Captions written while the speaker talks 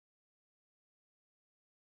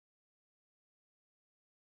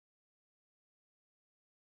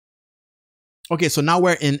Okay, so now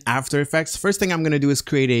we're in After Effects. First thing I'm going to do is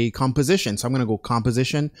create a composition. So I'm going to go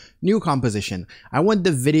composition, new composition. I want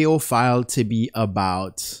the video file to be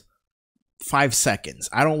about 5 seconds.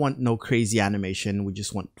 I don't want no crazy animation. We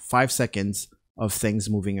just want 5 seconds of things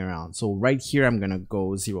moving around. So right here, I'm going to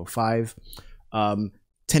go 0.5,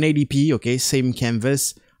 1080p. Okay, same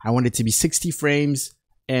canvas. I want it to be 60 frames.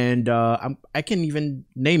 And I can even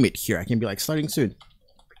name it here. I can be like starting soon.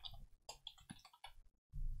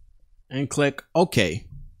 And click OK.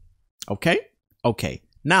 Okay.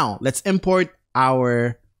 Now let's import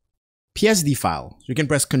our PSD file. You can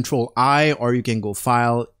press Control I, or you can go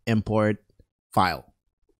File, Import, File.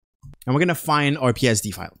 And we're gonna find our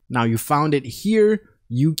PSD file. Now you found it here.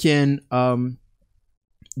 You can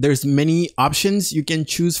there's many options you can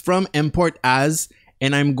choose from. Import as,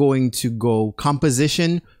 and I'm going to go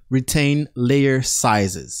Composition, Retain Layer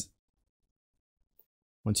Sizes.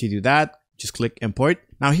 Once you do that, just click Import.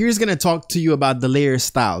 Now here's going to talk to you about the layer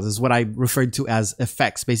styles. This is what I referred to as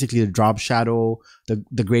effects, basically the drop shadow,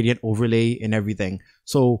 the gradient overlay and everything.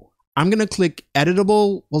 So I'm going to click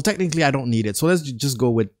editable. Well, technically I don't need it. So let's just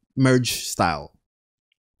go with merge style.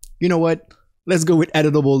 You know what? Let's go with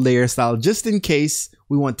editable layer style just in case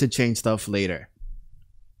we want to change stuff later.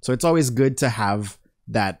 So it's always good to have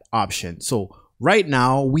that option. So right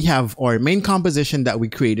now we have our main composition that we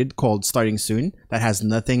created called Starting Soon that has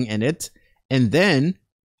nothing in it. And then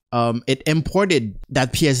it imported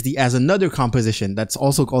that PSD as another composition that's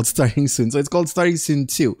also called Starting Soon. So it's called Starting Soon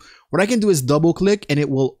 2. What I can do is double click and it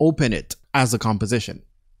will open it as a composition.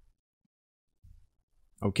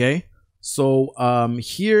 Okay. So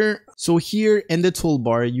here in the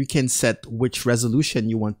toolbar, you can set which resolution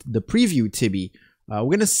you want the preview to be. We're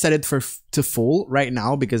going to set it to full right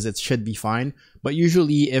now because it should be fine. But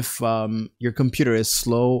usually if your computer is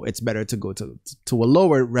slow, it's better to go to a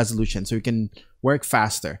lower resolution so you can work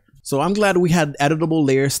faster. So I'm glad we had editable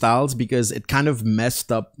layer styles because it kind of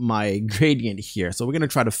messed up my gradient here. So we're going to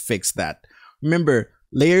try to fix that. Remember,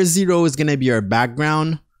 layer 0 is going to be our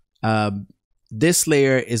background. This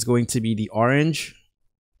layer is going to be the orange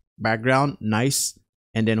background. Nice.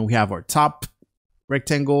 And then we have our top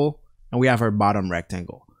rectangle and we have our bottom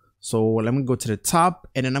rectangle. So let me go to the top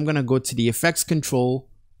and then I'm going to go to the effects control.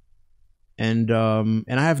 And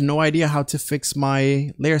I have no idea how to fix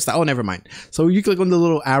my layer style. Oh, never mind. So you click on the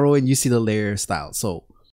little arrow and you see the layer style. So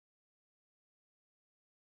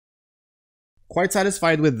quite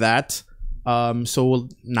satisfied with that. So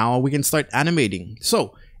now we can start animating.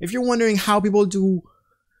 So if you're wondering how people do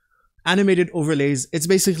animated overlays, it's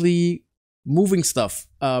basically moving stuff.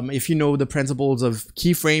 If you know the principles of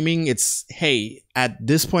keyframing, it's, hey, at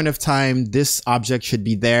this point of time, this object should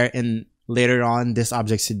be there, and later on, this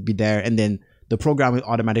object should be there, and then the program will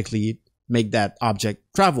automatically make that object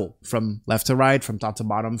travel from left to right, from top to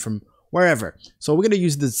bottom, from wherever. So we're going to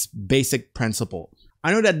use this basic principle.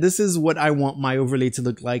 I know that this is what I want my overlay to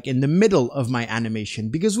look like in the middle of my animation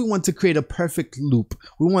because we want to create a perfect loop.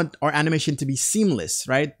 We want our animation to be seamless,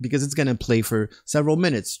 right? Because it's going to play for several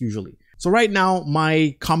minutes usually. So right now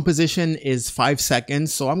my composition is 5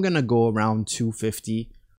 seconds. So I'm going to go around 250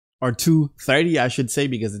 or 230, I should say,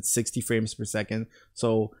 because it's 60 frames per second.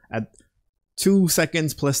 So at 2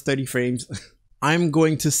 seconds plus 30 frames, I'm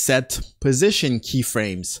going to set position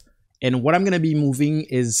keyframes. And what I'm going to be moving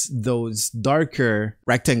is those darker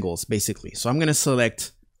rectangles, basically. So I'm going to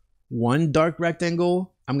select one dark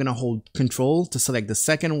rectangle. I'm going to hold Control to select the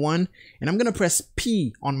second one. And I'm going to press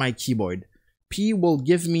P on my keyboard. P will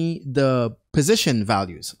give me the position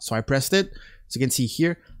values. So I pressed it. So you can see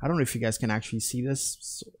here. I don't know if you guys can actually see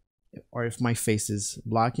this or if my face is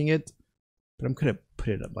blocking it. But I'm going to put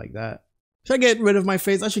it up like that. Should I get rid of my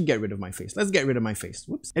face? I should get rid of my face. Let's get rid of my face.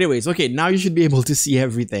 Whoops. Anyways, okay, now you should be able to see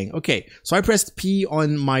everything. Okay, so I pressed P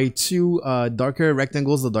on my two darker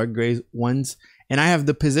rectangles, the dark gray ones, and I have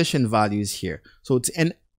the position values here. So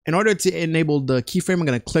in order to enable the keyframe, I'm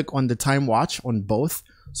going to click on the time watch on both.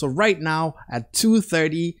 So right now at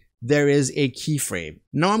 2:30, there is a keyframe.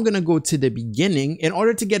 Now I'm going to go to the beginning. In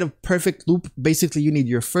order to get a perfect loop, basically you need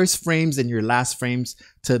your first frames and your last frames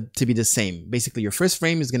to be the same. Basically your first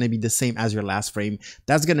frame is going to be the same as your last frame.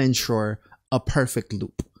 That's going to ensure a perfect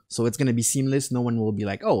loop. So it's going to be seamless. No one will be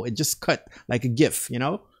like, oh, it just cut like a GIF, you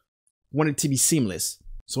know? Want it to be seamless.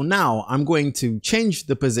 So now I'm going to change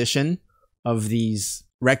the position of these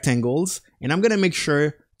rectangles and I'm going to make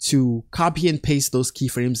sure to copy and paste those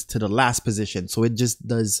keyframes to the last position. So it just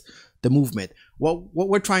does the movement. What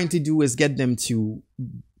we're trying to do is get them to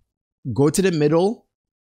go to the middle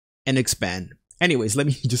and expand. Anyways, let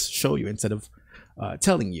me just show you instead of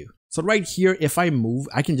telling you. So right here, if I move,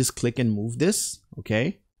 I can just click and move this.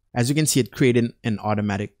 Okay. As you can see, it created an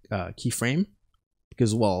automatic keyframe.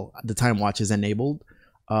 because, well, the time watch is enabled.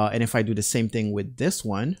 And if I do the same thing with this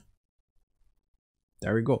one,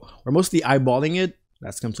 there we go. We're mostly eyeballing it.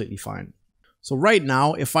 That's completely fine. So right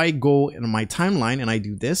now, if I go in my timeline and I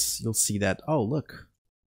do this, you'll see that, oh, look,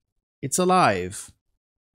 it's alive.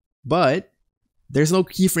 But there's no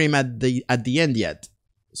keyframe at the end yet.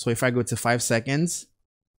 So if I go to 5 seconds,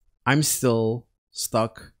 I'm still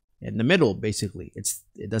stuck in the middle, basically.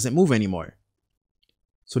 It doesn't move anymore.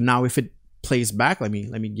 So now if it plays back, let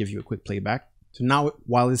me give you a quick playback. So now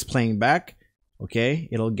while it's playing back, okay,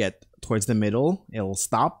 it'll get towards the middle, it'll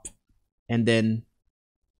stop, and then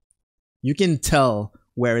you can tell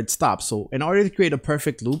where it stops. So in order to create a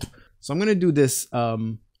perfect loop, so I'm gonna do this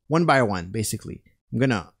one by one, basically. I'm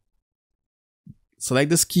gonna select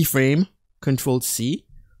this keyframe, Control C,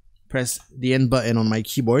 press the N button on my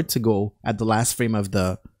keyboard to go at the last frame of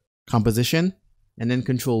the composition, and then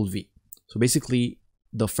Control V. So basically,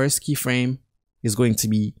 the first keyframe is going to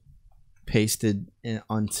be pasted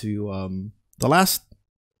onto the last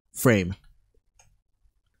frame.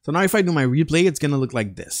 So now if I do my replay, it's gonna look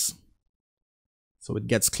like this. So it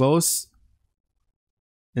gets close,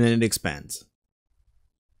 and then it expands.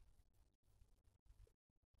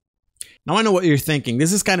 Now I know what you're thinking.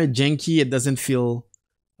 This is kind of janky. It doesn't feel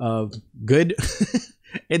good.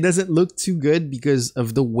 It doesn't look too good because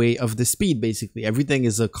of the way of the speed, basically. Everything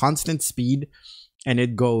is a constant speed, and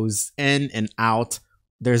it goes in and out.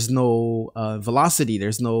 There's no velocity.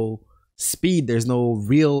 There's no speed. There's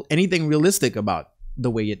no anything realistic about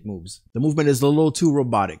the way it moves. The movement is a little too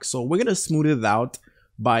robotic. So we're gonna smooth it out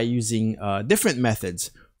by using different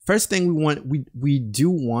methods. First thing we do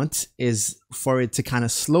want is for it to kind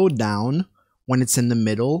of slow down when it's in the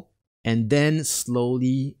middle and then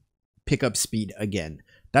slowly pick up speed again.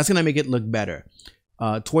 That's gonna make it look better.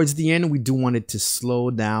 Towards the end, we do want it to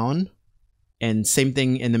slow down, and same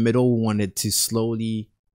thing in the middle, we want it to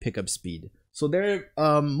slowly pick up speed. So there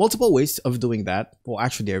are multiple ways of doing that. Well,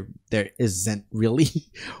 actually, there isn't really.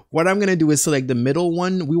 What I'm gonna do is select the middle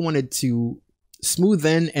one. We want it to smooth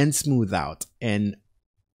in and smooth out, and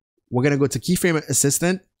we're gonna go to Keyframe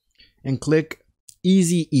Assistant and click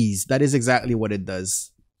Easy Ease. That is exactly what it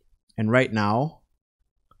does. And right now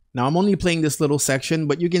I'm only playing this little section,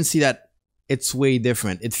 but you can see that it's way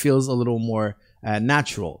different. It feels a little more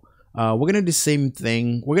natural. We're gonna do the same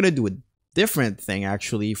thing. We're gonna do a different thing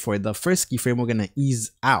actually. For the first keyframe, we're gonna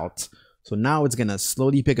ease out. So now it's gonna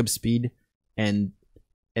slowly pick up speed and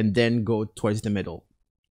then go towards the middle.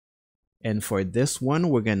 And for this one,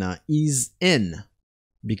 we're gonna ease in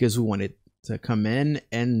because we want it to come in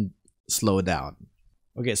and slow down.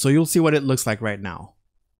 Okay, so you'll see what it looks like right now.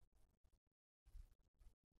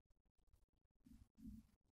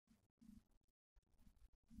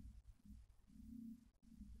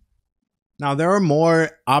 Now there are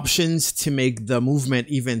more options to make the movement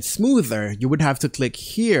even smoother. You would have to click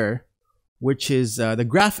here, which is the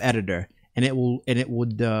graph editor, and it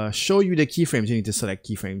would show you the keyframes. You need to select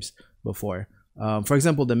keyframes before. For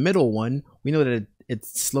example, the middle one, we know that it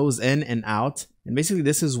slows in and out, and basically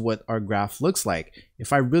this is what our graph looks like.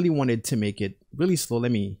 If I really wanted to make it really slow,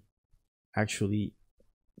 let me actually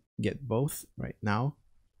get both right now.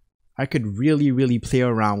 I could really play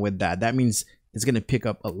around with that. That means it's going to pick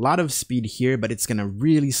up a lot of speed here, but it's going to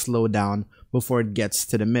really slow down before it gets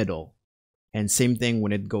to the middle. And same thing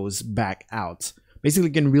when it goes back out. Basically,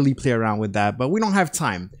 you can really play around with that, but we don't have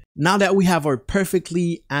time. Now that we have our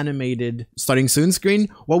perfectly animated starting soon screen,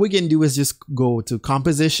 what we can do is just go to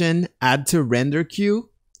Composition, Add to Render Queue,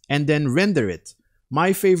 and then render it.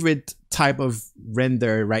 My favorite type of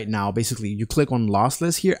render right now, basically, you click on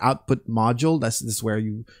Lossless here, Output Module. This is where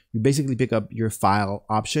you basically pick up your file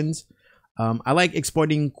options. I like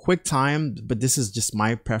exporting QuickTime, but this is just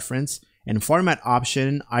my preference. And format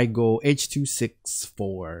option, I go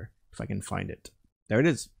H.264, if I can find it. There it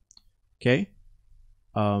is. Okay.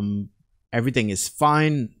 Everything is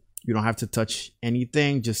fine. You don't have to touch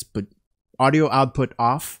anything. Just put audio output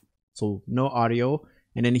off, so no audio.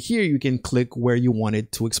 And then here you can click where you want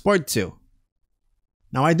it to export to.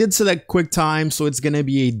 Now I did select QuickTime, so it's going to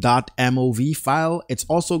be a .mov file. It's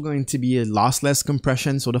also going to be a lossless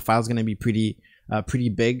compression, so the file is going to be pretty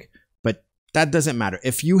big, but that doesn't matter.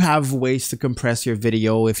 If you have ways to compress your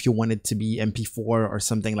video, if you want it to be MP4 or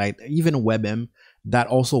something like that, even WebM, that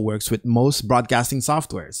also works with most broadcasting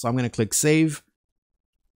software. So I'm going to click Save,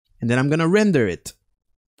 and then I'm going to render it.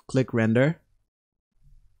 Click Render.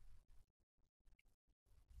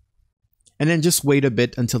 And then just wait a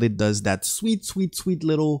bit until it does that sweet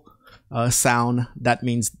little sound. That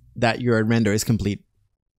means that your render is complete.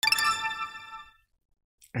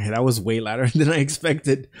 That was way louder than I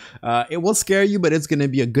expected. It will scare you, but it's going to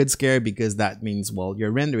be a good scare because that means, well,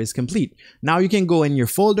 your render is complete. Now you can go in your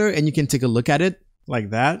folder and you can take a look at it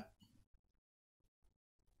like that.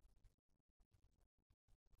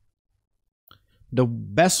 The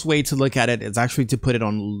best way to look at it is actually to put it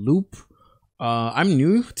on loop. I'm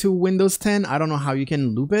new to Windows 10. I don't know how you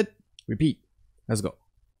can loop it. Repeat. Let's go.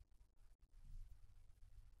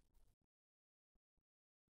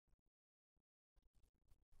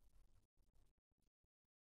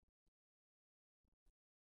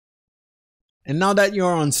 And now that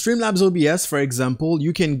you're on Streamlabs OBS, for example,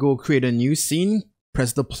 you can go create a new scene,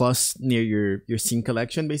 press the plus near your scene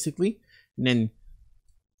collection basically, and then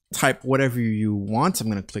type whatever you want.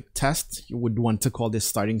 I'm going to click test. You would want to call this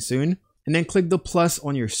starting soon. And then click the plus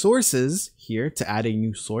on your sources here to add a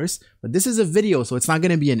new source. But this is a video, so it's not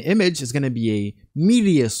going to be an image. It's going to be a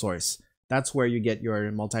media source. That's where you get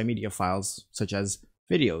your multimedia files, such as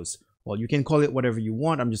videos. Well, you can call it whatever you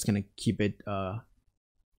want. I'm just going to keep it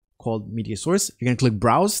called media source. You're going to click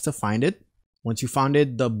browse to find it. Once you found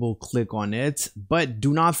it, double click on it. But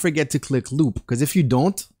do not forget to click loop, because if you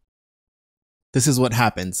don't, this is what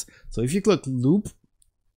happens. So if you click loop,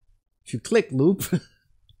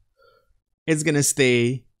 it's gonna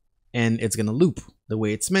stay and it's gonna loop the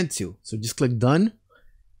way it's meant to. So just click done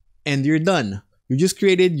and you're done. You just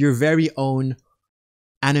created your very own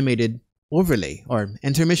animated overlay or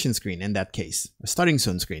intermission screen, in that case, a starting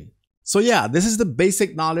soon screen. So yeah, this is the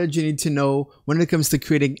basic knowledge you need to know when it comes to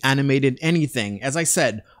creating animated anything. As I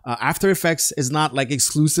said, After Effects is not like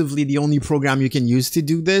exclusively the only program you can use to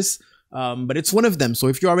do this. But it's one of them. So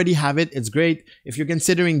if you already have it, it's great. If you're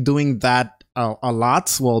considering doing that a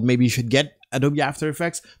lot, well, maybe you should get Adobe After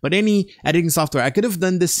Effects. But any editing software, I could have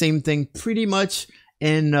done the same thing pretty much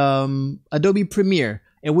in Adobe Premiere.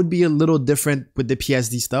 It would be a little different with the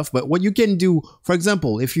PSD stuff. But what you can do, for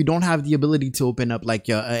example, if you don't have the ability to open up like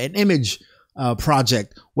an image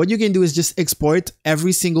project, what you can do is just export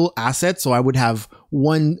every single asset. So I would have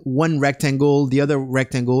one rectangle, the other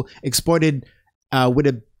rectangle exported with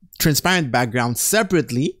a transparent background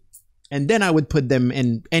separately, and then I would put them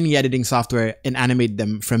in any editing software and animate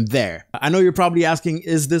them from there. I know you're probably asking,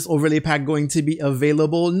 is this overlay pack going to be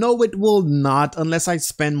available? No, it will not, unless I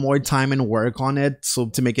spend more time and work on it, so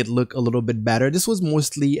to make it look a little bit better. This was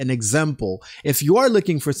mostly an example. If you are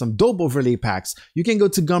looking for some dope overlay packs, you can go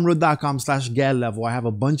to gumroad.com/getlevel. I have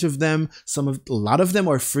a bunch of them. A lot of them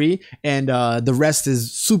are free, and the rest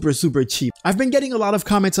is super cheap. I've been getting a lot of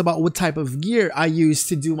comments about what type of gear I use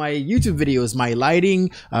to do my YouTube videos, my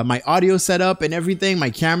lighting, my audio setup and everything, my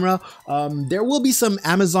camera. There will be some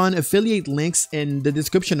Amazon affiliate links in the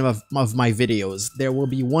description of my videos. There will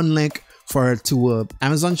be one link to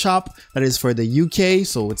Amazon shop that is for the UK,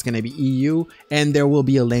 so it's gonna be EU, and there will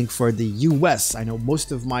be a link for the US. I know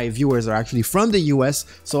most of my viewers are actually from the US,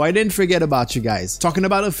 so I didn't forget about you guys. Talking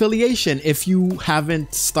about affiliation, if you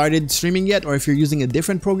haven't started streaming yet, or if you're using a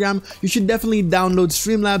different program, you should definitely download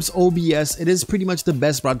Streamlabs OBS. It is pretty much the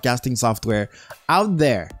best broadcasting software out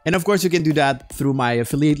there. And of course, you can do that through my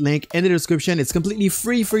affiliate link in the description. It's completely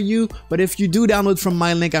free for you, but if you do download from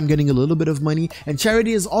my link, I'm getting a little bit of money, and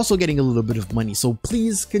charity is also getting a little bit of money, so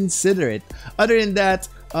please consider it. Other than that,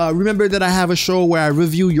 remember that I have a show where I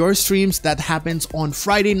review your streams that happens on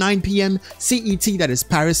Friday 9 p.m. CET, that is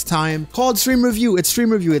Paris time, called Stream Review. It's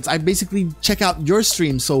Stream Review. I basically check out your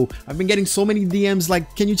stream. So I've been getting so many DMs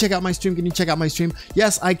like, can you check out my stream? Can you check out my stream?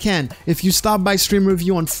 Yes, I can. If you stop by Stream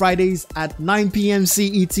Review on Fridays at 9 p.m.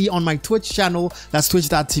 CET on my Twitch channel, that's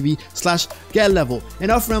twitch.tv/getlevel.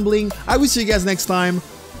 Enough rambling. I will see you guys next time.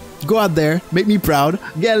 Go out there, make me proud.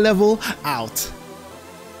 Get level out.